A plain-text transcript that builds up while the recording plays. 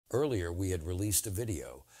Earlier, we had released a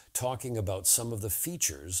video talking about some of the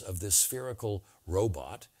features of this spherical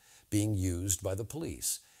robot being used by the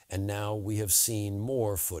police, and now we have seen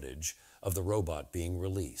more footage of the robot being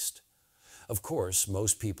released. Of course,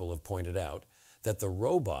 most people have pointed out that the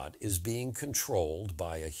robot is being controlled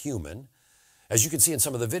by a human, as you can see in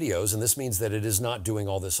some of the videos, and this means that it is not doing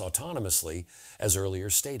all this autonomously, as earlier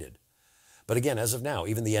stated. But again, as of now,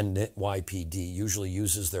 even the NYPD usually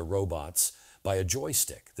uses their robots by a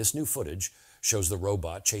joystick. This new footage shows the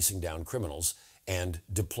robot chasing down criminals and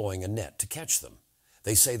deploying a net to catch them.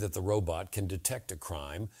 They say that the robot can detect a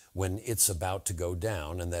crime when it's about to go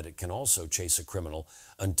down and that it can also chase a criminal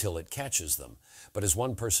until it catches them. But as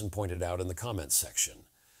one person pointed out in the comments section,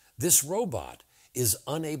 this robot is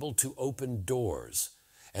unable to open doors,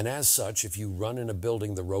 and as such, if you run in a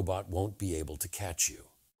building, the robot won't be able to catch you.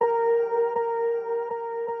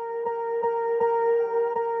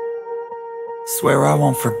 Swear I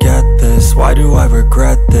won't forget this, why do I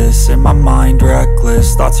regret this? In my mind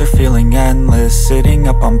reckless, thoughts are feeling endless. Sitting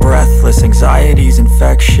up, I'm breathless, anxiety's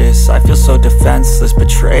infectious. I feel so defenseless,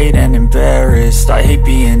 betrayed and embarrassed. I hate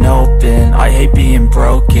being open, I hate being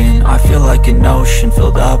broken. I feel like an ocean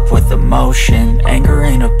filled up with emotion. Anger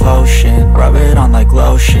ain't a potion, rub it on like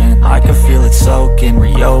lotion. I can feel it soaking,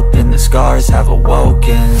 reopen, the scars have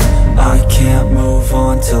awoken. I can't move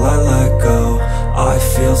on till I let go. I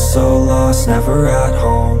feel so lost, never at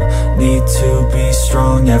home. Need to be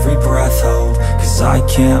strong, every breath hold. Cause I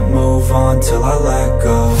can't move on till I let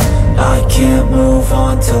go. I can't move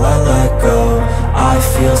on till I let go. I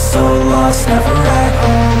feel so lost, never at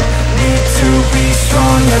home. Need to be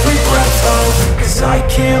strong, every breath hold. Cause I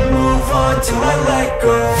can't move on till I let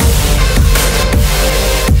go.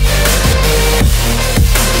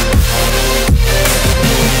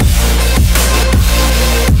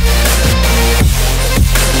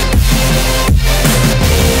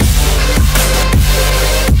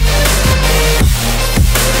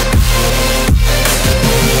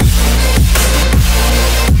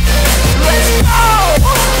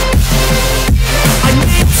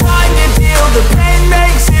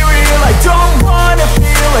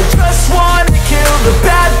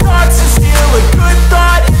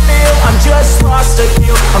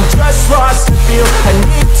 I'm just lost to feel, I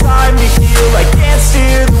need time to heal. I can't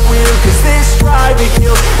steer the wheel, cause this driving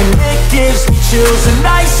kills. And it gives me chills, a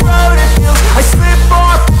nice road it feels. I slip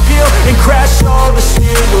off the peel and crash all the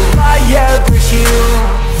steel. Will I ever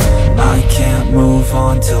heal? I can't move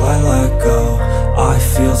on till I let go. I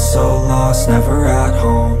feel so lost, never at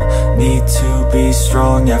home. Need to be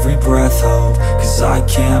strong, every breath hold. Cause I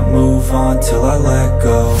can't move on till I let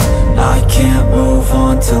go. I can't move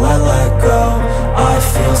on till I let go. I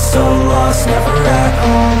feel so lost, never at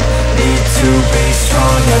home. Need to be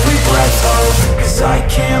strong, every breath hold. Cause I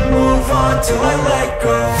can't move on till I let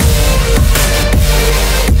go.